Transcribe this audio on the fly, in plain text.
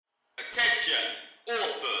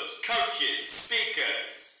authors, coaches,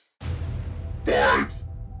 speakers. 5,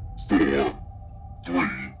 4, 3,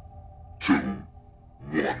 2,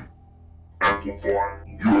 1. Amplify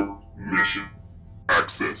your mission.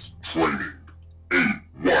 Access training.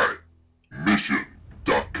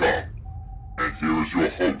 aymission.com. And here is your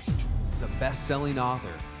host. He's a best-selling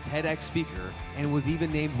author, TEDx speaker, and was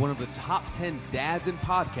even named one of the top 10 dads in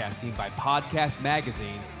podcasting by Podcast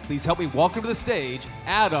Magazine. Please help me welcome to the stage,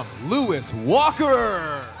 Adam Lewis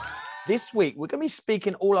Walker. This week, we're going to be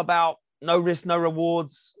speaking all about no risk, no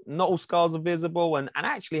rewards, not all scars are visible, and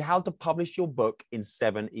actually how to publish your book in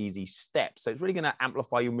 7 easy steps. So it's really going to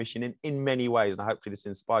amplify your mission in many ways, and hopefully this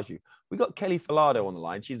inspires you. We've got Kelly Falado on the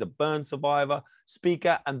line. She's a burn survivor,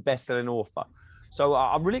 speaker, and best-selling author. So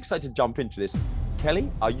I'm really excited to jump into this.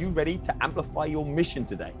 Kelly, are you ready to amplify your mission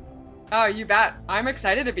today? Oh, you bet. I'm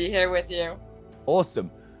excited to be here with you.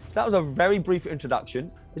 Awesome. So that was a very brief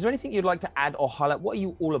introduction. Is there anything you'd like to add or highlight? What are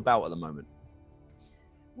you all about at the moment?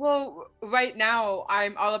 Well, right now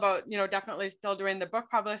I'm all about, definitely still doing the book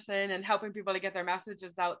publishing and helping people to get their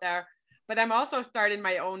messages out there. But I'm also starting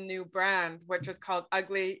my own new brand, which is called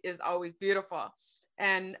Ugly is Always Beautiful.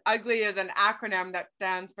 And Ugly is an acronym that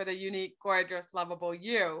stands for the unique, gorgeous, lovable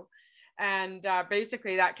you. And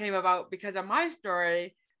basically that came about because of my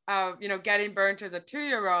story of, getting burnt as a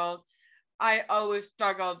 2-year-old. I always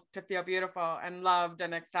struggled to feel beautiful and loved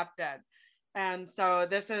and accepted. And so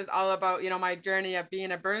this is all about, my journey of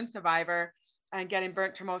being a burn survivor and getting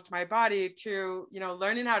burnt to most of my body to,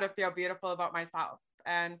 learning how to feel beautiful about myself.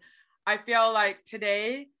 And I feel like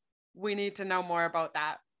today we need to know more about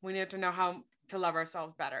that. We need to know how to love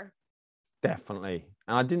ourselves better. Definitely.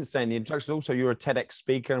 And I didn't say in the introduction, also you're a TEDx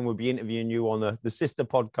speaker, and we'll be interviewing you on the sister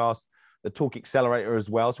podcast, the Talk Accelerator as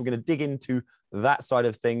well. So we're going to dig into that side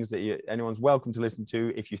of things that anyone's welcome to listen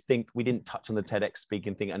to. If you think we didn't touch on the TEDx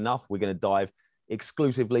speaking thing enough, we're going to dive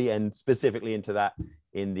exclusively and specifically into that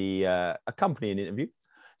in the accompanying interview.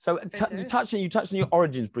 So you touched on your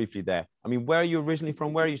origins briefly there. I mean, where are you originally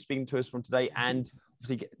from? Where are you speaking to us from today? And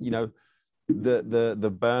obviously,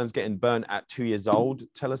 the burns, getting burnt at 2 years old.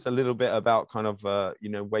 Tell us a little bit about kind of,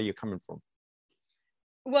 where you're coming from.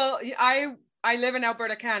 Well, I live in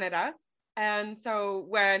Alberta, Canada. And so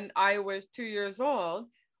when I was 2 years old,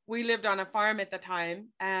 we lived on a farm at the time,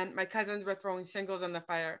 and my cousins were throwing shingles in the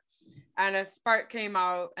fire. And a spark came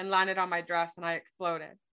out and landed on my dress, and I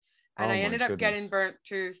exploded. And I ended up getting burnt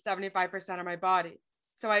to 75% of my body.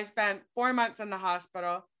 So I spent 4 months in the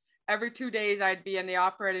hospital. Every 2 days, I'd be in the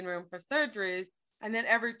operating room for surgeries. And then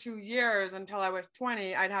every 2 years until I was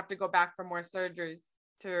 20, I'd have to go back for more surgeries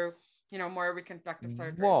to, more reconstructive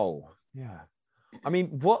surgery. Whoa. Yeah. I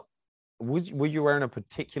mean, were you wearing a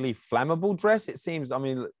particularly flammable dress? It seems, I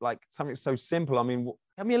mean, like something so simple. I mean,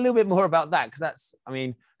 tell me a little bit more about that, because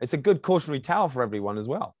it's a good cautionary tale for everyone as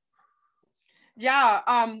well. Yeah.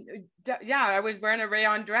 I was wearing a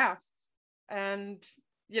rayon dress, and,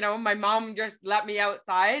 my mom just let me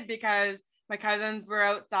outside because my cousins were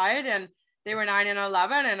outside and they were 9 and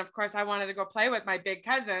 11. And of course I wanted to go play with my big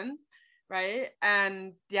cousins. Right.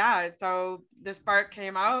 And yeah, so the spark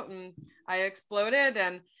came out and I exploded.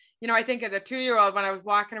 And, I think as a 2-year-old, when I was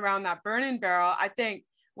walking around that burning barrel, I think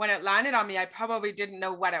when it landed on me, I probably didn't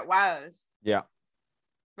know what it was. Yeah.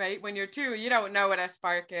 Right. When you're 2, you don't know what a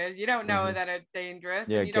spark is. You don't know that it's dangerous.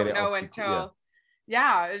 Yeah, and you don't know until.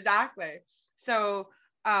 Yeah, exactly. So,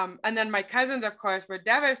 and then my cousins, of course, were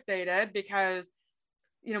devastated because,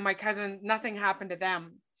 my cousins, nothing happened to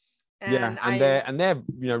them. And they're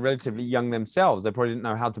relatively young themselves. They probably didn't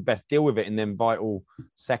know how to best deal with it in them vital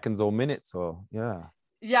seconds or minutes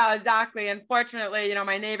Yeah, exactly. And fortunately,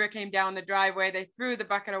 my neighbor came down the driveway. They threw the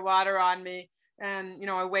bucket of water on me, and,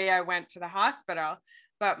 away I went to the hospital.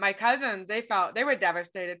 But my cousins, they were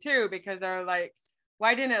devastated too, because they're like,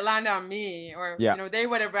 why didn't it land on me? Or, they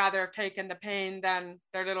would have rather taken the pain than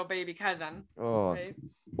their little baby cousin. Oh, right?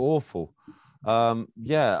 Awful. Well,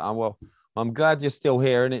 I'm glad you're still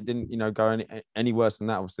here and it didn't, go any worse than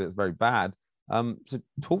that. Obviously, it's very bad. So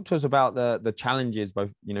talk to us about the challenges,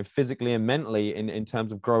 both, physically and mentally in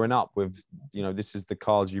terms of growing up with, this is the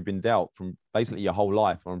cards you've been dealt from basically your whole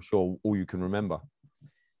life, or I'm sure all you can remember.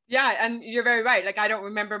 Yeah. And you're very right. Like, I don't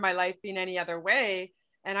remember my life being any other way.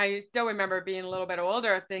 And I still remember being a little bit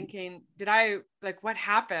older thinking, what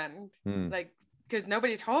happened? Like, because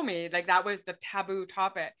nobody told me, like, that was the taboo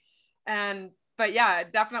topic. But yeah,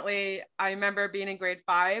 definitely. I remember being in grade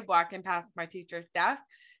 5, walking past my teacher's desk,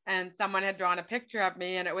 and someone had drawn a picture of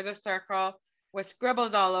me, and it was a circle with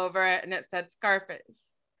scribbles all over it, and it said Scarface.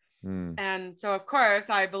 And so, of course,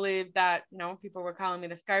 I believed that, people were calling me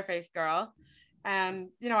the Scarface girl. And,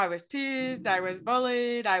 I was teased, I was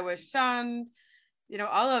bullied, I was shunned.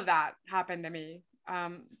 all of that happened to me.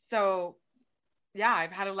 So yeah,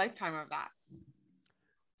 I've had a lifetime of that.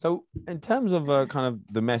 So in terms of kind of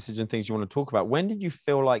the message and things you want to talk about, when did you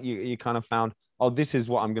feel like you kind of found, oh, this is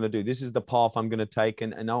what I'm going to do, this is the path I'm going to take,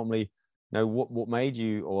 and ultimately, what made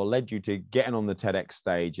you or led you to getting on the TEDx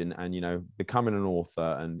stage and becoming an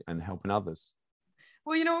author and helping others?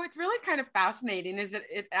 Well, it's really kind of fascinating is that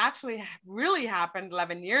it actually really happened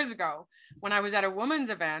 11 years ago when I was at a women's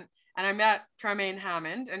event and I met Charmaine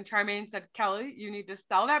Hammond, and Charmaine said, Kelly, you need to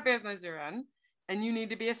sell that business you're in and you need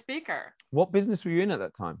to be a speaker. What business were you in at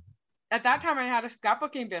that time? At that time, I had a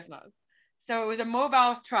scrapbooking business. So it was a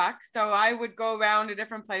mobile truck. So I would go around to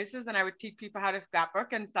different places and I would teach people how to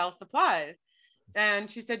scrapbook and sell supplies. And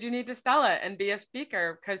she said, you need to sell it and be a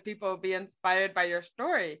speaker because people will be inspired by your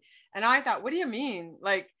story. And I thought, what do you mean?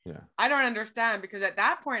 Like, I don't understand, because at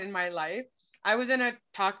that point in my life, I was in a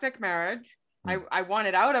toxic marriage. I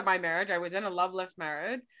wanted out of my marriage. I was in a loveless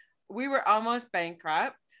marriage. We were almost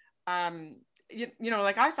bankrupt.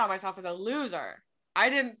 Like I saw myself as a loser. I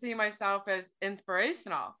didn't see myself as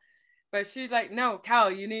inspirational. But she's like, no,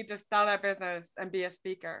 Kel, you need to sell that business and be a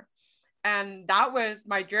speaker. And that was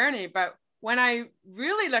my journey. But when I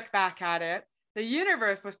really look back at it, the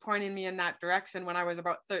universe was pointing me in that direction when I was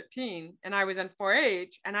about 13 and I was in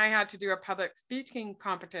 4-H and I had to do a public speaking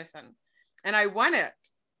competition and I won it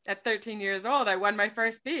at 13 years old. I won my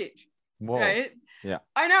first speech. Whoa. Right? Yeah.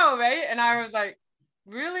 I know, right? And I was like,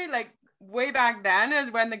 really, like way back then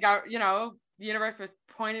is when the universe was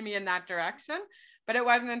pointing me in that direction. But it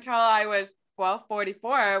wasn't until I was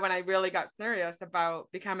 44 when I really got serious about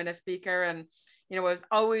becoming a speaker, and was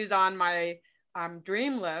always on my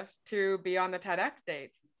dream list to be on the TEDx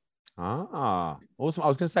stage. Awesome. I was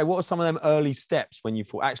going to say, what were some of them early steps when you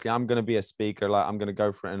thought, actually, I'm going to be a speaker, like I'm going to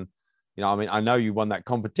go for it? And I know you won that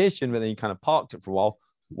competition, but then you kind of parked it for a while.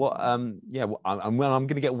 I'm going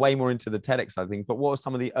to get way more into the TEDx, I think. But what were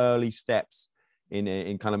some of the early steps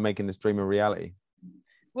in kind of making this dream a reality?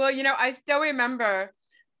 Well, I still remember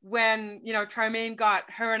when, Charmaine got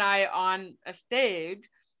her and I on a stage.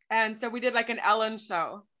 And so we did like an Ellen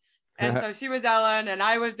show. And so she was Ellen and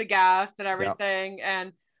I was the guest and everything. Yep.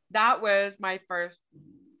 And that was my first,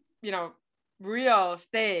 real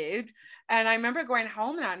stage. And I remember going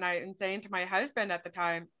home that night and saying to my husband at the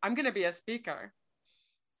time, I'm going to be a speaker.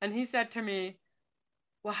 And he said to me,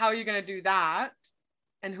 well, how are you going to do that?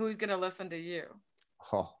 And who's going to listen to you?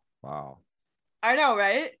 Oh, wow. I know,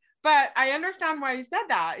 right? But I understand why he said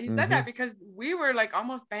that. He said that because we were like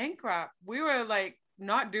almost bankrupt. We were like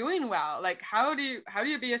not doing well. Like, how do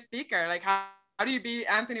you be a speaker? Like, how do you be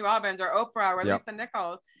Anthony Robbins or Oprah or Lisa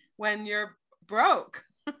Nichols when you're broke?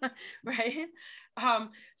 Right?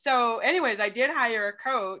 So anyways, I did hire a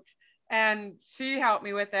coach and she helped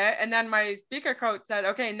me with it. And then my speaker coach said,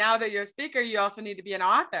 okay, now that you're a speaker, you also need to be an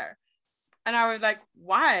author. And I was like,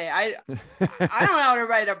 why? I don't know how to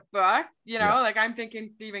write a book, like I'm thinking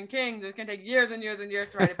Stephen King, it's going to take years and years and years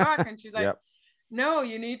to write a book. And she's like, no,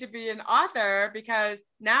 you need to be an author, because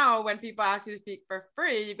now when people ask you to speak for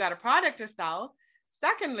free, you've got a product to sell.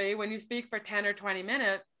 Secondly, when you speak for 10 or 20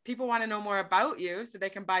 minutes, people want to know more about you so they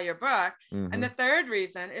can buy your book. And the third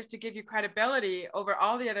reason is to give you credibility over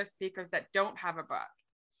all the other speakers that don't have a book.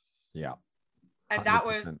 Yeah. 100%. And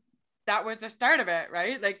that was the start of it,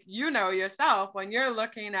 right? Like, yourself, when you're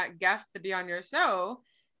looking at guests to be on your show,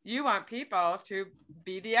 you want people to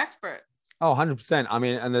be the expert. Oh, 100%. I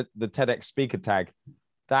mean, and the TEDx speaker tag,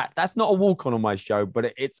 that's not a walk on my show,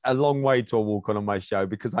 but it's a long way to a walk on my show,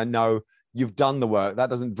 because I know you've done the work. That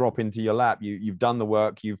doesn't drop into your lap. You've done the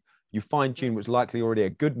work. You fine-tuned what's likely already a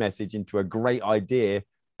good message into a great idea,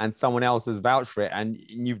 and someone else has vouched for it, and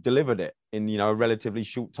you've delivered it in, a relatively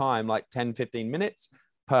short time, like 10, 15 minutes.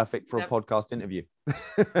 Perfect for a podcast interview.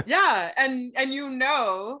 Yeah. And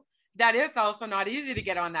that it's also not easy to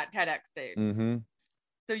get on that TEDx stage.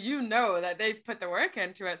 So that they've put the work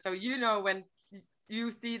into it. So when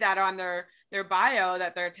you see that on their bio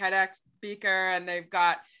that they're a TEDx speaker and they've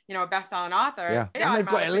got, a best-selling author. Yeah. And they've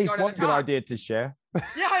got at least one good idea to share.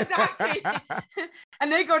 Yeah, exactly. And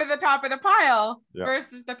they go to the top of the pile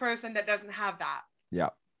versus the person that doesn't have that. Yeah.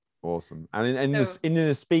 Awesome. And in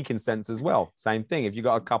the speaking sense as well, same thing. If you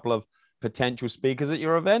got a couple of potential speakers at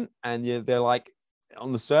your event and they're like,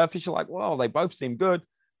 on the surface, you're like, well, they both seem good.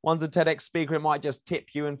 One's a TEDx speaker, it might just tip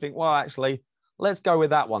you and think, well, actually, let's go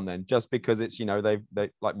with that one then, just because it's,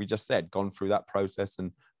 they've like we just said, gone through that process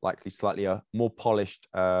and likely slightly a more polished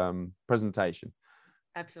presentation.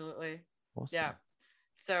 Absolutely. Awesome. Yeah.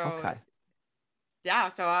 So, okay. Yeah.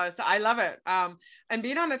 So I love it. And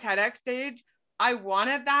being on the TEDx stage, I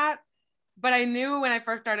wanted that, but I knew when I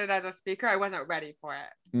first started as a speaker, I wasn't ready for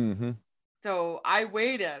it. So I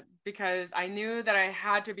waited because I knew that I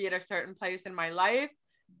had to be at a certain place in my life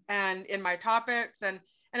and in my topics. And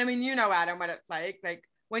I mean, you know, Adam, what it's like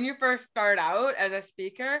when you first start out as a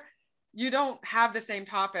speaker, you don't have the same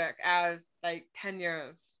topic as like 10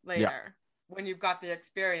 years later. When you've got the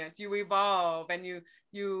experience, you evolve and you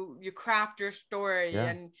craft your story,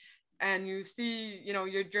 and you see, you know,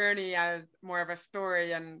 your journey as more of a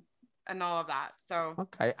story and all of that. So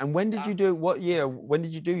okay. And when did you do, what year, when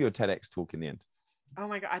did you do your TEDx talk in the end? oh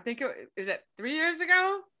my God, I think is it 3 years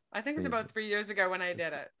ago? I think it's about 3 years ago when I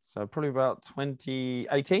did it. So probably about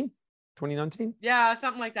 2018, 2019? Yeah,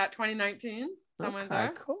 something like that, 2019, somewhere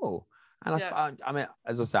there. Cool. And I mean,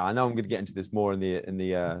 as I say, I know I'm going to get into this more in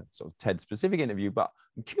the sort of TED specific interview, but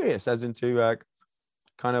I'm curious as into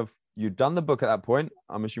kind of, you've done the book at that point.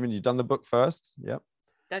 I'm assuming you've done the book first. Yep.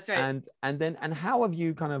 That's right. And how have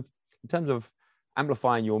you kind of, in terms of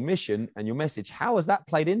amplifying your mission and your message, how has that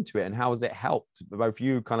played into it, and how has it helped both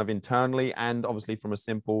you kind of internally and obviously from a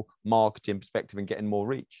simple marketing perspective and getting more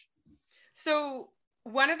reach? So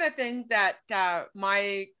one of the things that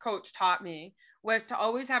my coach taught me was to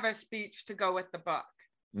always have a speech to go with the book.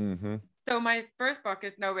 Mm-hmm. So my first book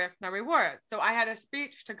is No Risk, No Reward. So I had a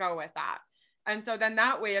speech to go with that. And so then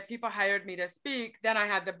that way, if people hired me to speak, then I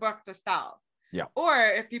had the book to sell. Yeah. Or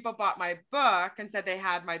if people bought my book and said they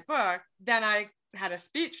had my book, then I had a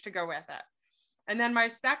speech to go with it. And then my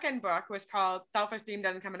second book was called Self-Esteem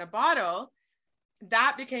Doesn't Come in a Bottle.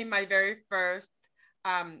 That became my very first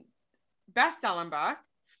best-selling book.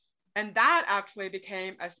 And that actually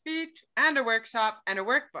became a speech and a workshop and a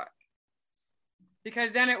workbook.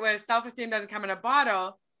 Because then it was Self-Esteem Doesn't Come in a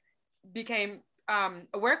Bottle became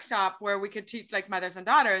a workshop where we could teach like mothers and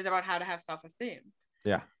daughters about how to have self-esteem.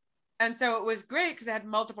 Yeah. And so it was great because it had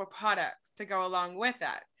multiple products to go along with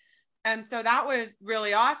it. And so that was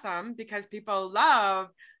really awesome because people love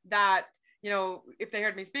that, you know, if they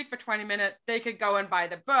heard me speak for 20 minutes, they could go and buy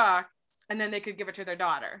the book and then they could give it to their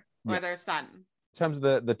daughter or their son. In terms of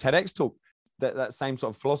the TEDx talk, that same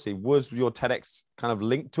sort of philosophy, was your TEDx kind of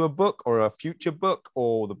linked to a book or a future book,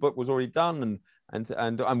 or the book was already done?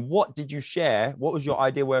 And what did you share? What was your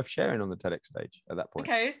idea way of sharing on the TEDx stage at that point?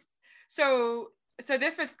 Okay. So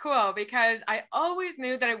this was cool because I always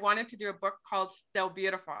knew that I wanted to do a book called Still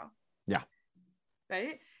Beautiful. Yeah.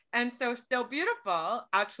 Right. And so Still Beautiful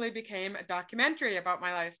actually became a documentary about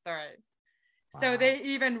my life story. Wow. So they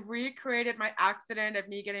even recreated my accident of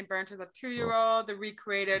me getting burnt as a 2-year-old. They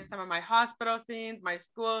recreated some of my hospital scenes, my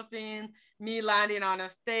school scenes, me landing on a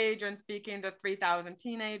stage and speaking to 3,000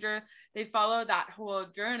 teenagers. They followed that whole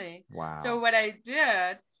journey. Wow. So what I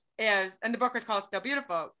did is, and the book was called Still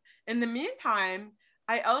Beautiful. In the meantime,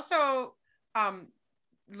 I also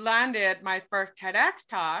landed my first TEDx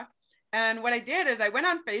talk. And what I did is I went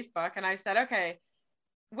on Facebook and I said, okay,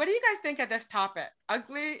 what do you guys think of this topic?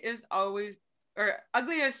 Ugly is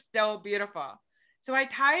still beautiful. So I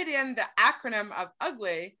tied in the acronym of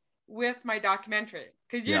ugly with my documentary.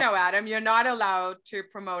 Because you know, Adam, you're not allowed to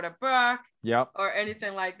promote a book or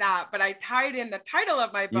anything like that. But I tied in the title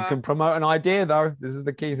of my book. You can promote an idea, though. This is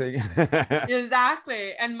the key thing.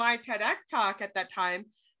 Exactly. And my TEDx talk at that time,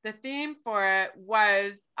 the theme for it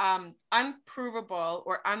was unprovable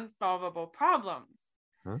or unsolvable problems.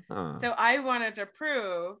 Uh-huh. So I wanted to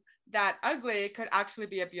prove that ugly could actually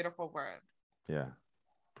be a beautiful word. Yeah.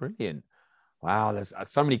 Brilliant. Wow, there's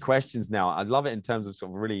so many questions now. I love it in terms of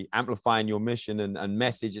sort of really amplifying your mission and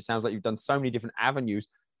message. It sounds like you've done so many different avenues.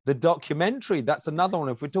 The documentary, that's another one.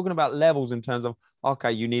 If we're talking about levels in terms of,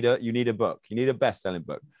 okay, you need a book, you need a best-selling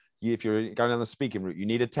book. If you're going down the speaking route, you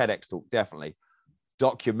need a TEDx talk, definitely.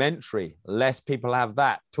 Documentary, less people have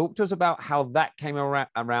that. Talk to us about how that came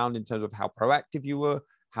around in terms of how proactive you were,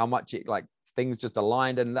 how much it like things just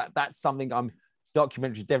aligned, and that's something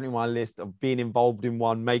documentary is definitely on my list of being involved in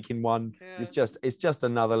one, making one. Yeah. It's just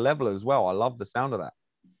another level as well. I love the sound of that.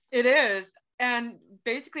 It is. And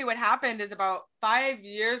basically what happened is about 5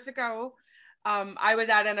 years ago, I was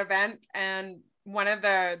at an event and one of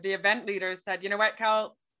the event leaders said, you know what,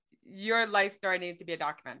 Cal, your life story needs to be a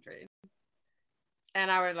documentary.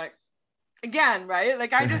 And I was like, again, right?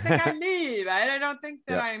 Like, I just think I'm me, right? I don't think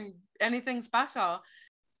that I'm anything special.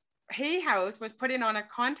 Hay House was putting on a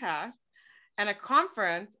contest and a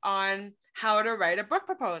conference on how to write a book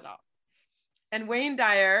proposal. And Wayne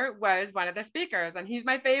Dyer was one of the speakers, and he's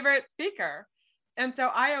my favorite speaker. And so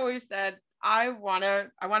I always said, I want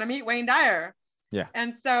to meet Wayne Dyer. Yeah.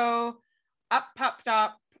 And so popped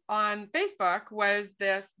up on Facebook was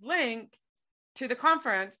this link to the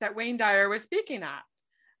conference that Wayne Dyer was speaking at.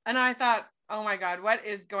 And I thought, oh my God, what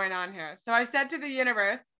is going on here? So I said to the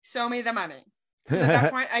universe, show me the money. At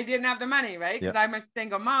that point, I didn't have the money, right? Because I'm a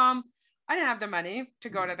single mom. I didn't have the money to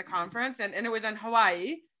go to the conference, and it was in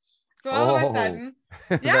Hawaii. So all of a sudden,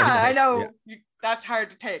 Very yeah, nice. I know that's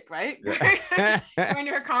hard to take, right? Yeah. Going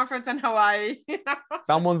to a conference in Hawaii.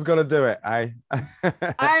 Someone's got to do it, eh?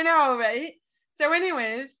 I know, right? So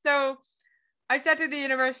anyways, so I said to the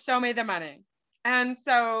universe, show me the money. And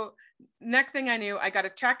so next thing I knew, I got a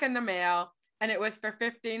check in the mail, and it was for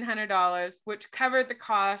 $1,500, which covered the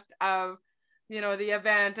cost of, the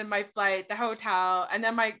event and my flight, the hotel, and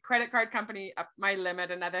then my credit card company upped my limit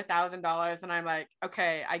another $1,000. And I'm like,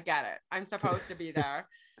 okay, I get it. I'm supposed to be there.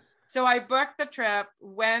 So I booked the trip,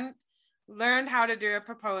 went, learned how to do a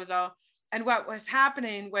proposal. And what was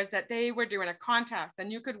happening was that they were doing a contest,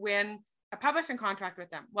 and you could win a publishing contract with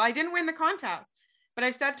them. Well, I didn't win the contract, but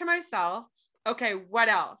I said to myself, okay, what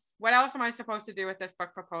else? What else am I supposed to do with this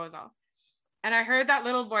book proposal? And I heard that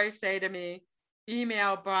little voice say to me,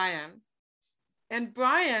 email Brian. And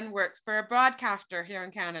Brian works for a broadcaster here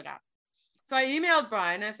in Canada. So I emailed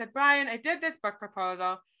Brian and I said, Brian, I did this book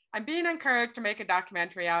proposal. I'm being encouraged to make a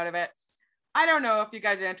documentary out of it. I don't know if you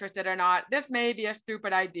guys are interested or not. This may be a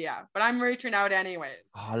stupid idea, but I'm reaching out anyways.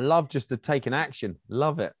 Oh, I love just the taking action.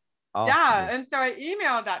 Love it. Oh, yeah. And so I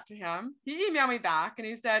emailed that to him. He emailed me back and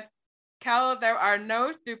he said, Kel, there are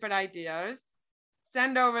no stupid ideas.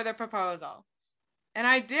 Send over the proposal. And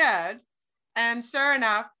I did. And sure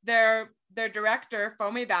enough, their director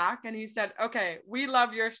phoned me back and he said, okay, we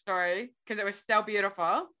love your story because it was still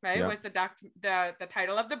beautiful, right? Yeah. Was the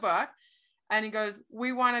title of the book. And he goes,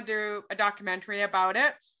 we want to do a documentary about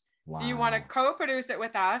it. Wow. Do you want to co-produce it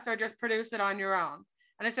with us or just produce it on your own?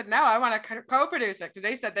 And I said, no, I want to co-produce it because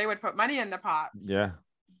they said they would put money in the pot. Yeah.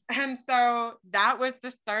 And so that was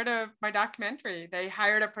the start of my documentary. They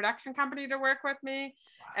hired a production company to work with me,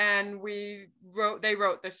 and they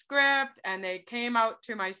wrote the script, and they came out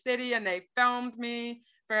to my city and they filmed me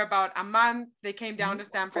for about a month. They came down to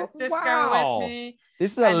San Francisco with me.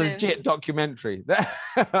 This is a legit documentary.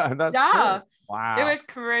 That's cool. Wow. It was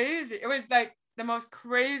crazy. It was like the most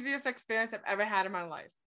craziest experience I've ever had in my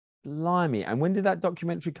life. Blimey. And when did that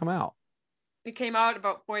documentary come out? It came out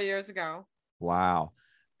about 4 years ago. Wow.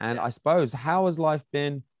 And I suppose, how has life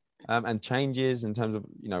been and changes in terms of,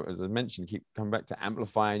 as I mentioned, keep coming back to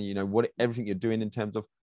amplifying, everything you're doing in terms of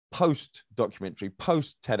post documentary,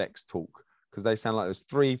 post TEDx talk, because they sound like there's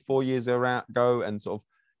 3-4 years ago and sort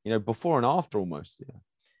of, before and after almost.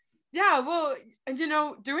 Yeah, well,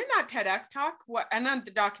 doing that TEDx talk and then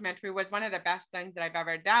the documentary was one of the best things that I've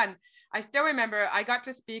ever done. I still remember I got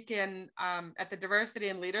to speak in at the Diversity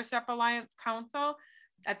and Leadership Alliance Council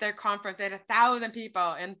at their conference. They had 1,000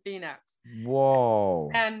 people in Phoenix.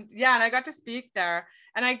 Whoa. And I got to speak there,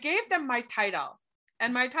 and I gave them my title,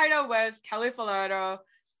 and my title was Kelly Falardo,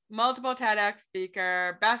 multiple TEDx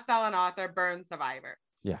speaker, best-selling author, burn survivor.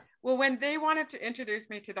 Yeah. Well, when they wanted to introduce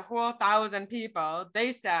me to the whole 1,000 people,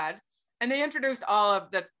 they said, and they introduced all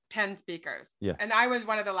of the 10 speakers. Yeah. And I was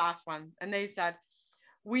one of the last ones. And they said,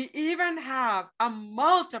 we even have a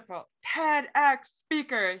multiple TEDx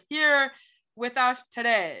speaker here with us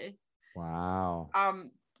today. Wow.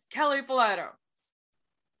 Kelly Falardo.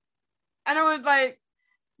 And I was like,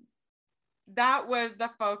 that was the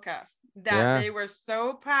focus, that they were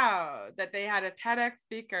so proud that they had a TEDx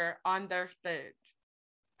speaker on their stage.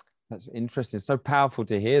 That's interesting. It's so powerful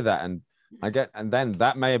to hear that. And then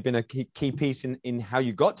that may have been a key piece in how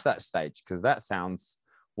you got to that stage, because that sounds,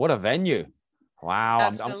 what a venue. Wow.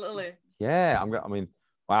 Absolutely. Wow, I'm going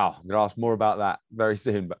to ask more about that very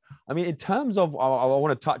soon. But I mean, in terms of, I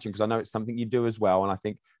want to touch on, because I know it's something you do as well. And I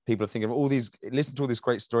think people are thinking of listen to all this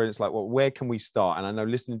great story. And it's like, well, where can we start? And I know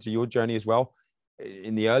listening to your journey as well,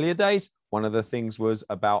 in the earlier days, one of the things was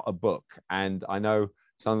about a book. And I know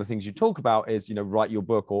some of the things you talk about is, write your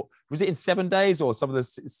book, or was it in 7 days, or some of the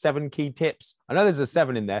 7 key tips? I know there's a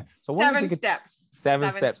 7 in there. So 7 steps. 7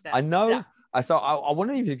 steps. I know. Yeah. I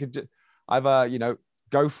wonder if you could either,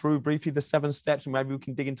 go through briefly the 7 steps, and maybe we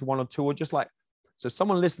can dig into 1 or 2, or just like, so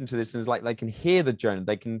someone listening to this is like, they can hear the journey.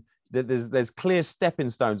 There's clear stepping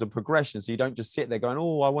stones of progression. So you don't just sit there going,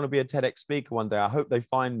 oh, I want to be a TEDx speaker one day. I hope they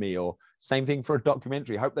find me. Or same thing for a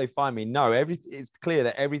documentary. Hope they find me. No, it's clear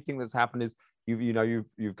that everything that's happened is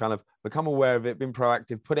you've kind of become aware of it, been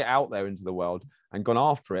proactive, put it out there into the world and gone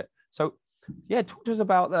after it. So yeah, talk to us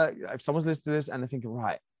about that. If someone's listening to this and they're thinking,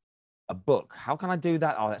 right, a book, how can I do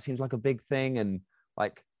that? Oh, that seems like a big thing. And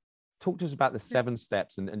like, talk to us about the 7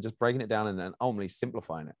 steps and just breaking it down and ultimately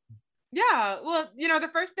simplifying it. Yeah, well, the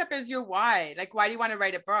first step is your why. Like, why do you want to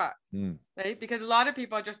write a book? Right? Because a lot of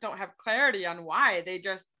people just don't have clarity on why. They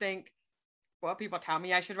just think, well, people tell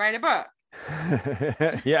me I should write a book.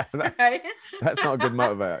 Yeah, right? that's not a good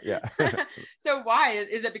motivator. Yeah. So why?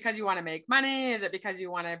 Is it because you want to make money? Is it because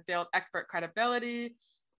you want to build expert credibility?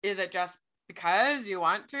 Is it just because you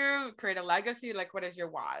want to create a legacy? Like, what is your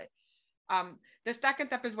why? The second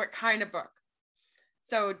step is what kind of book.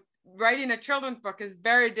 So writing a children's book is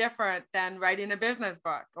very different than writing a business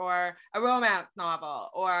book or a romance novel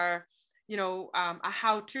or, a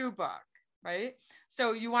how-to book, right?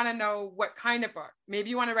 So you want to know what kind of book. Maybe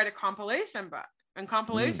you want to write a compilation book, and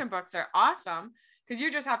compilation books are awesome because you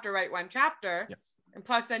just have to write one chapter. Yep. And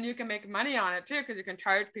plus then you can make money on it too, because you can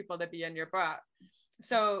charge people to be in your book.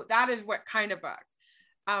 So that is what kind of book.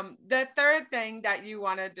 The third thing that you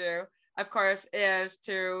want to do, of course, is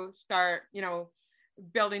to start,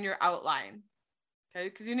 building your outline. Okay,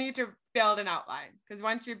 because you need to build an outline. Because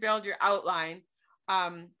once you build your outline,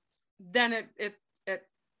 then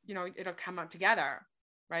it'll come up together,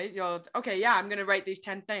 right? I'm going to write these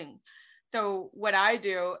 10 things. So what I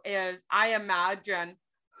do is I imagine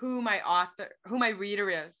who my reader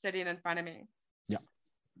is sitting in front of me. Yeah.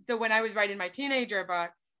 So when I was writing my teenager book,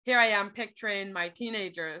 here I am picturing my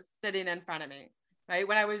teenagers sitting in front of me, right?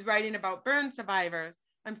 When I was writing about burn survivors,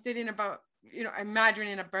 I'm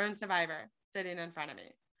imagining a burn survivor sitting in front of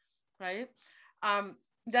me, right?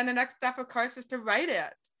 Then the next step, of course, is to write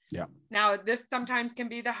it. Yeah. Now, this sometimes can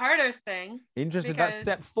be the hardest thing. Interesting. That's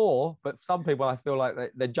step 4, but some people, I feel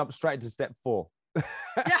like they jump straight into step 4. Yeah,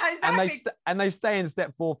 exactly. and they stay in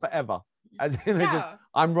step 4 forever. As in,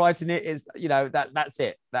 I'm writing it. Is that's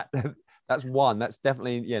it. That's one. That's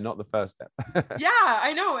definitely not the first step. Yeah,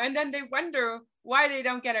 I know. And then they wonder why they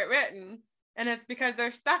don't get it written, and it's because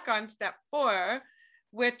they're stuck on step 4,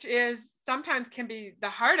 which is sometimes can be the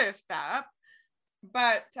hardest step.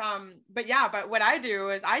 But what I do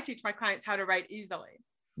is I teach my clients how to write easily.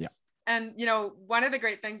 Yeah. And one of the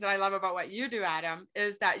great things that I love about what you do, Adam,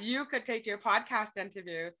 is that you could take your podcast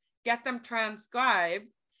interview, get them transcribed,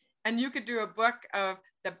 and you could do a book of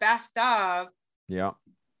the best of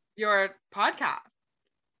your podcast,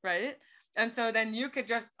 right? And so then you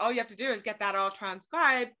could all you have to do is get that all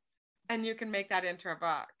transcribed, and you can make that into a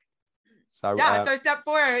book. So so step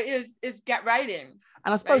 4 is get writing.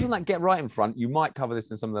 And I suppose on that get right in front, you might cover this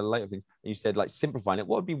in some of the later things. You said like simplifying it.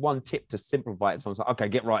 What would be one tip to simplify it? Someone's like, okay,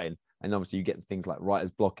 get writing. And obviously you get things like writer's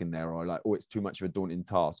block in there, or like, oh, it's too much of a daunting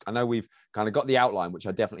task. I know we've kind of got the outline, which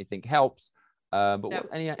I definitely think helps. But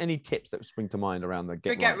any tips that spring to mind around the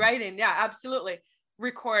get writing? Yeah, absolutely.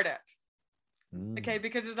 Record it. Okay,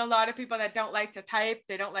 because there's a lot of people that don't like to type,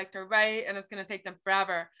 they don't like to write, and it's going to take them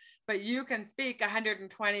forever. But you can speak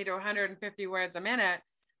 120 to 150 words a minute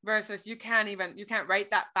versus you can't write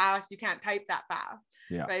that fast, you can't type that fast.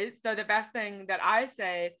 Yeah. Right. So the best thing that I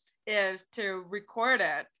say is to record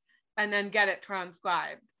it and then get it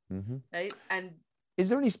transcribed. Right. And is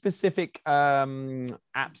there any specific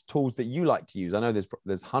apps, tools that you like to use? I know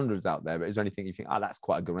there's hundreds out there, but is there anything you think, that's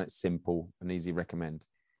quite a good one, it's simple and easy, recommend?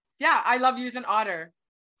 Yeah, I love using Otter.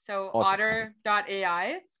 So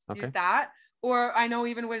otter.ai, use that. Or I know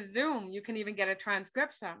even with Zoom, you can even get a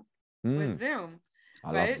transcription with Zoom.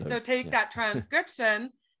 Right? So take that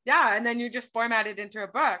transcription, and then you just format it into a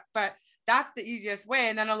book. But that's the easiest way.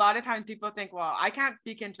 And then a lot of times people think, well, I can't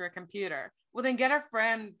speak into a computer. Well, then get a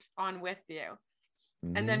friend on with you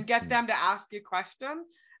and then get them to ask you questions,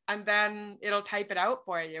 and then it'll type it out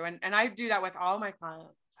for you. And I do that with all my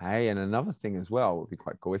clients. Hey, and another thing as well would be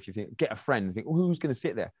quite cool if you think, get a friend and think, well, who's going to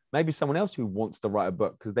sit there? Maybe someone else who wants to write a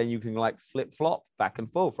book, because then you can like flip flop back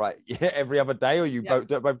and forth, right? Yeah, every otother day, or you both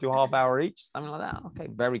do a half hour each, something like that. Okay,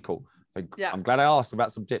 very cool. So I'm glad I asked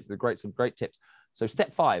about some tips. Some great tips. So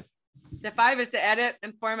step 5. Step 5 is to edit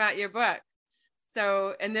and format your book.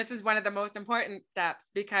 So, and this is one of the most important steps,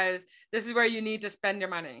 because this is where you need to spend your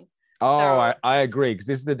money. Oh, I agree. Because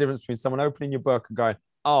this is the difference between someone opening your book and going,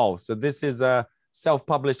 oh, so this is a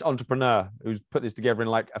self-published entrepreneur who's put this together in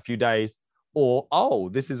like a few days, or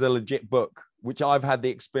this is a legit book, which I've had the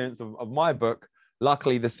experience of my book,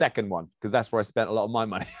 luckily the second one, because that's where I spent a lot of my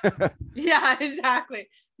money. Yeah, exactly.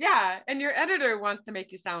 Yeah, and your editor wants to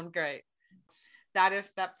make you sound great. That is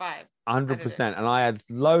step 5. 100%. And I had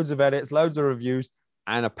loads of edits, loads of reviews,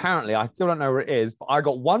 and apparently I still don't know where it is, but I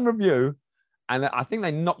got one review, and I think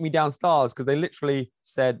they knocked me down stars, because they literally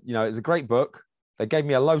said, it's a great book. They gave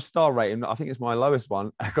me a low star rating. I think it's my lowest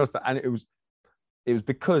one. And it was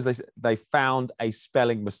because they found a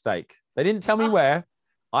spelling mistake. They didn't tell me where.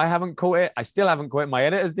 I haven't caught it. I still haven't caught it. My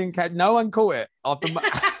editors didn't catch. No one caught it.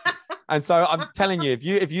 And so I'm telling you, if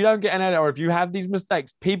you don't get an edit, or if you have these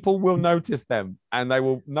mistakes, people will notice them, and they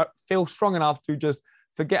will feel strong enough to just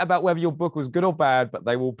forget about whether your book was good or bad, but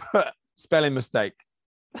they will put spelling mistake.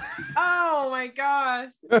 Oh my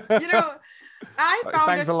gosh. You know, I found a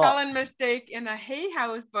Thanks a lot. spelling mistake in a Hay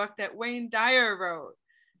House book that Wayne Dyer wrote.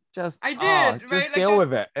 Just I did, just right? Like deal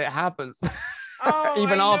with it. It happens. Oh,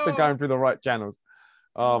 Even I after know. going through the right channels.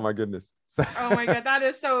 Oh my goodness. Oh my God, that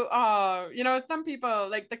is so, you know, some people,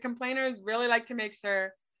 like the complainers, really like to make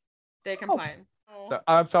sure they complain. So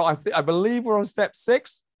I believe we're on step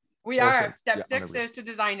 6. We Or are. sorry. Step Yeah, 6 whenever. is to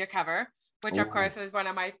design your cover, which of Ooh. course is one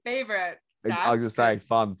of my favorite I was just steps. saying,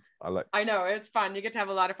 fun. I know it's fun. You get to have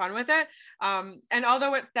a lot of fun with it. And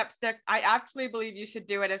although it's step 6, I actually believe you should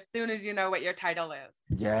do it as soon as you know what your title is.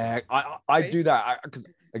 Yeah, I Right? do that because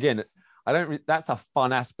again, that's a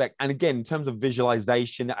fun aspect. And again, in terms of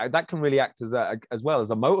visualization, that can really act as well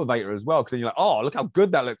as a motivator as well. Because then you're like, oh, look how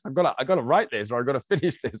good that looks. I got to write this, or I got to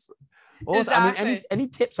finish this. Also, I mean, Exactly. any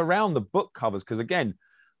tips around the book covers? Because again,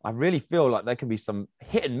 I really feel like there can be some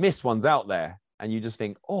hit and miss ones out there, and you just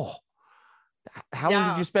think, oh, how long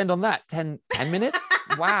did Yeah. you spend on that? 10 minutes?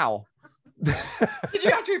 Wow. Did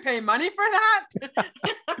you actually pay money for that?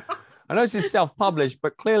 I know this is self-published,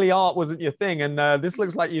 but clearly art wasn't your thing. And this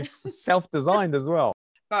looks like you've self-designed as well.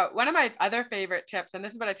 But one of my other favorite tips, and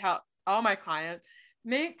this is what I tell all my clients,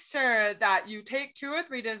 make sure that you take 2 or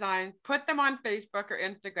 3 designs, put them on Facebook or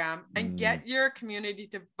Instagram, and get your community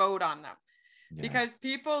to vote on them. Yeah. Because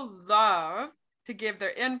people love to give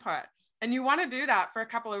their input. And you want to do that for a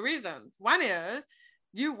couple of reasons. One is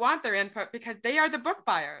you want their input because they are the book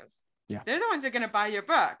buyers. Yeah. They're the ones who are going to buy your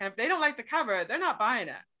book. And if they don't like the cover, they're not buying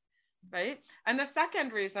it. Right. And the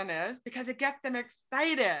second reason is because it gets them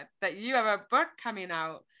excited that you have a book coming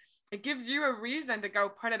out. It gives you a reason to go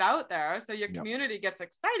put it out there. So your community gets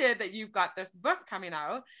excited that you've got this book coming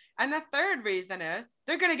out. And the third reason is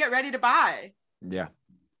they're going to get ready to buy. Yeah.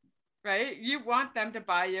 Right. You want them to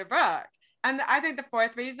buy your book. And I think the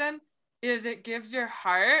fourth reason is it gives your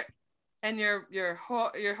heart and your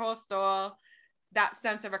whole soul that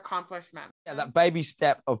sense of accomplishment. Yeah, that baby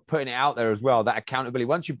step of putting it out there as well, that accountability.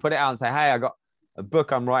 Once you put it out and say, hey, I got a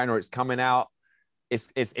book I'm writing or it's coming out,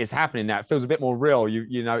 it's happening now. It feels a bit more real.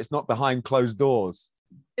 You know, it's not behind closed doors.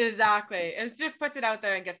 Exactly. It just puts it out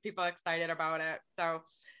there and gets people excited about it. So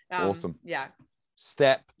awesome. Yeah.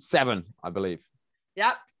 Step 7, I believe.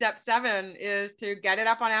 Yep. Step 7 is to get it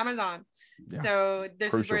up on Amazon. Yeah. So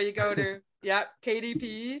this Crucial. is where you go to,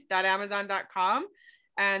 kdp.amazon.com.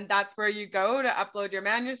 And that's where you go to upload your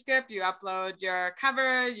manuscript. You upload your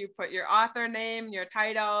cover, you put your author name, your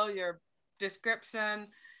title, your description,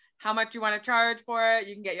 how much you want to charge for it.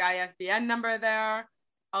 You can get your ISBN number there.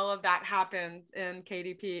 All of that happens in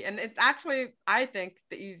KDP. And it's actually, I think,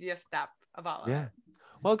 the easiest step of all of it. Yeah.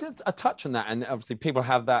 Well, a touch on that. And obviously people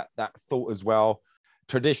have that thought as well.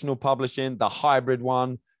 Traditional publishing, the hybrid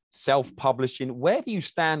one, self-publishing. Where do you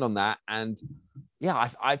stand on that? And yeah,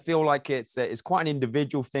 I feel like it's quite an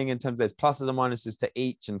individual thing in terms of there's pluses and minuses to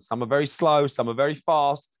each, and some are very slow, some are very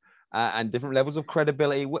fast, and different levels of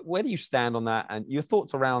credibility. Where do you stand on that, and your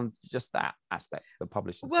thoughts around just that aspect, the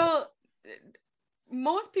publishing side? Well,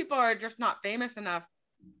 most people are just not famous enough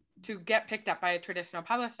to get picked up by a traditional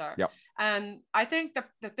publisher. Yep. And I think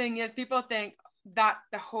the thing is, people think that's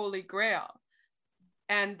the holy grail,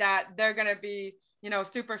 and that they're going to be, you know,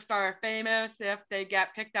 superstar famous if they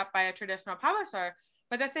get picked up by a traditional publisher.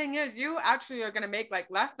 But the thing is, you actually are going to make like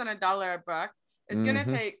less than $1 a book. It's going to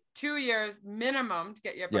take 2 years minimum to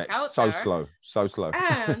get your book out there. So slow.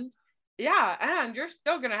 And and you're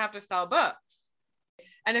still going to have to sell books.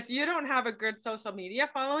 And if you don't have a good social media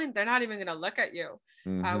following, they're not even going to look at you.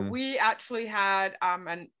 We actually had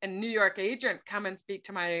a New York agent come and speak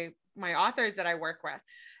to my authors that I work with.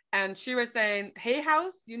 And she was saying, Hay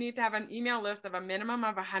House, you need to have an email list of a minimum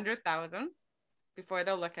of 100,000 before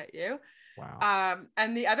they'll look at you. Wow.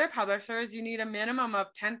 And the other publishers, you need a minimum of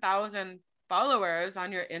 10,000 followers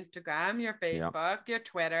on your Instagram, your Facebook, your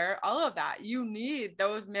Twitter, all of that. You need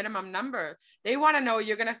those minimum numbers. They want to know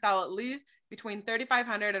you're going to sell at least between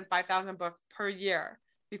 3,500 and 5,000 books per year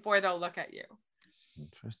before they'll look at you.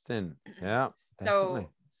 Interesting. Yeah. So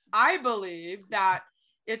I believe that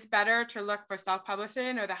it's better to look for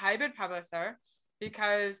self-publishing or the hybrid publisher,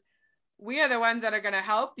 because we are the ones that are going to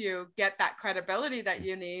help you get that credibility that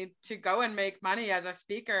you need to go and make money as a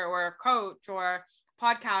speaker or a coach or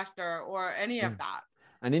podcaster or any of that.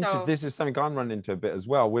 And this is something I'm running into a bit as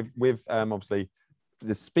well with obviously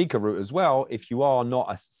the speaker route as well. If you are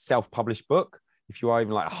not a self-published book, if you are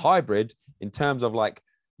even like a hybrid in terms of like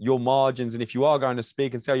your margins, and if you are going to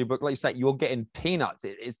speak and sell your book, like you say, you're getting peanuts.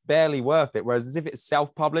 It's barely worth it. Whereas if it's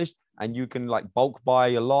self-published and you can like bulk buy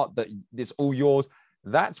a lot, that it's all yours,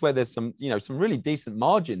 that's where there's some really decent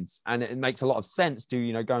margins, and it makes a lot of sense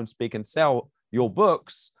to, go and speak and sell your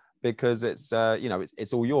books because it's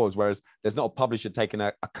it's all yours. Whereas there's not a publisher taking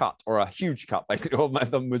a cut or a huge cut, basically, or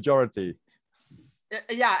the majority.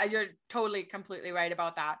 Yeah, you're totally completely right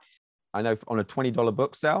about that. I know on a $20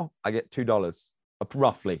 book sale, I get $2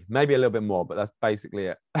 roughly, maybe a little bit more, but that's basically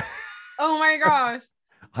it. Oh my gosh.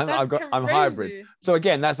 I'm hybrid. So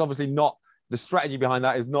again, that's obviously not the strategy behind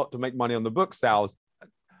that is not to make money on the book sales.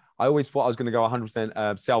 I always thought I was going to go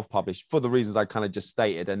 100% self-published for the reasons I kind of just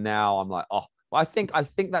stated. And now I'm like, oh, I think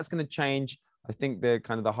that's going to change. I think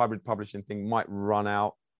the hybrid publishing thing might run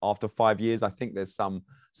out after 5 years. I think there's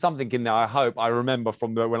something in there. I hope I remember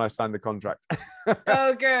from when I signed the contract.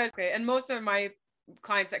 Oh, good. Okay. And most of my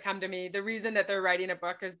clients that come to me, the reason that they're writing a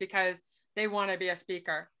book is because they want to be a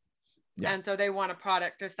speaker. Yeah. And so they want a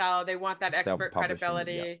product to sell. They want that expert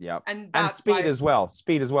credibility. Yeah. And speed as well.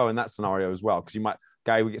 Speed as well in that scenario as well. Because you might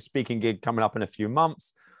go, we get a speaking gig coming up in a few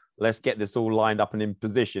months. Let's get this all lined up and in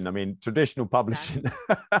position. I mean, traditional publishing,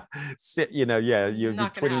 you're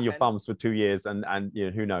twiddling your thumbs for 2 years and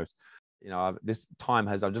who knows. This time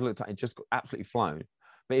I've just looked at it, just got absolutely flown.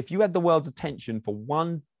 But if you had the world's attention for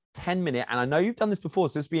 1 10-minute, and I know you've done this before,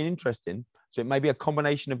 so this being interesting. So it may be a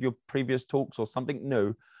combination of your previous talks or something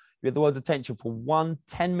new. You had the world's attention for 1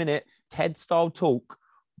 10-minute TED-style talk.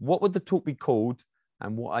 What would the talk be called,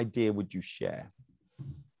 and what idea would you share?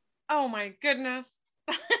 Oh my goodness.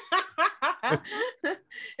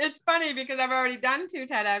 It's funny because I've already done 2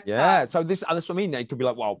 TEDx. Yeah, so that's what I mean. It could be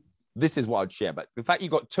like, well, this is what I'd share. But the fact you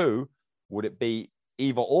got 2, would it be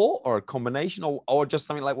either or a combination, or just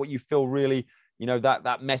something like what you feel really,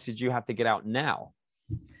 that message you have to get out now?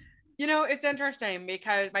 It's interesting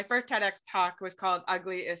because my first TEDx talk was called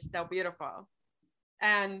Ugly is Still Beautiful.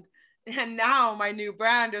 And now my new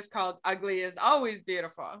brand is called Ugly is Always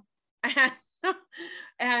Beautiful.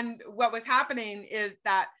 And what was happening is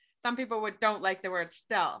that some people don't like the word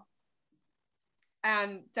still.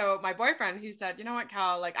 And so my boyfriend, he said, you know what,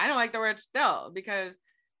 Cal, I don't like the word still because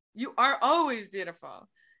you are always beautiful.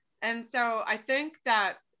 And so I think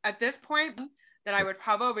that at this point that I would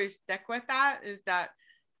probably stick with that is that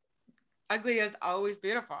ugly is always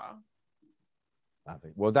beautiful.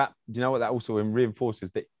 Well, do you know what, that also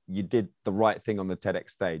reinforces that you did the right thing on the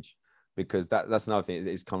TEDx stage, because that's another thing.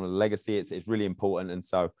 It's kind of a legacy. It's really important. And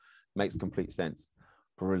so it makes complete sense.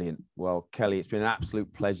 Brilliant. Well, Kelly, it's been an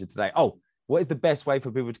absolute pleasure today. Oh, what is the best way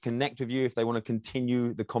for people to connect with you if they want to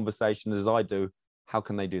continue the conversation as I do? How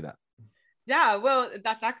can they do that? Yeah, well,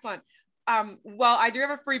 that's excellent. Well, I do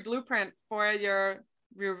have a free blueprint for your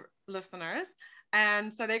listeners.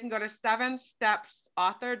 And so they can go to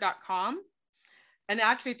 7stepsauthor.com. And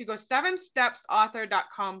actually, if you go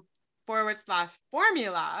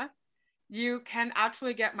 7stepsauthor.com/formula, you can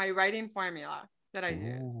actually get my writing formula that I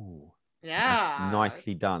use. Yeah. That's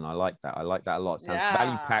nicely done. I like that. I like that a lot. Sounds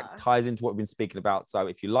value packed, ties into what we've been speaking about. So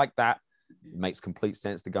if you like that, it makes complete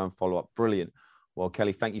sense to go and follow up. Brilliant. Well,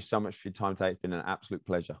 Kelly, thank you so much for your time today. It's been an absolute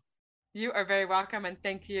pleasure. You are very welcome. And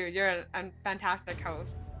thank you. You're a fantastic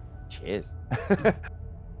host. Cheers.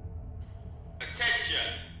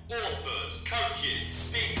 Attention, authors, coaches,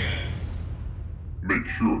 speakers. Make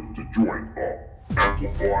sure to join our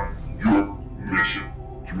Amplify Your Mission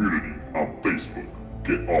community on Facebook.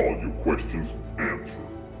 Get all your questions answered.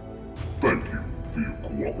 Thank you for your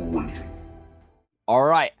cooperation. All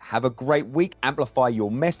right. Have a great week. Amplify your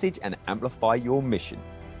message and amplify your mission.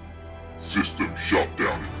 System shut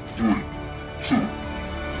down in 3, 2,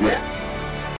 1.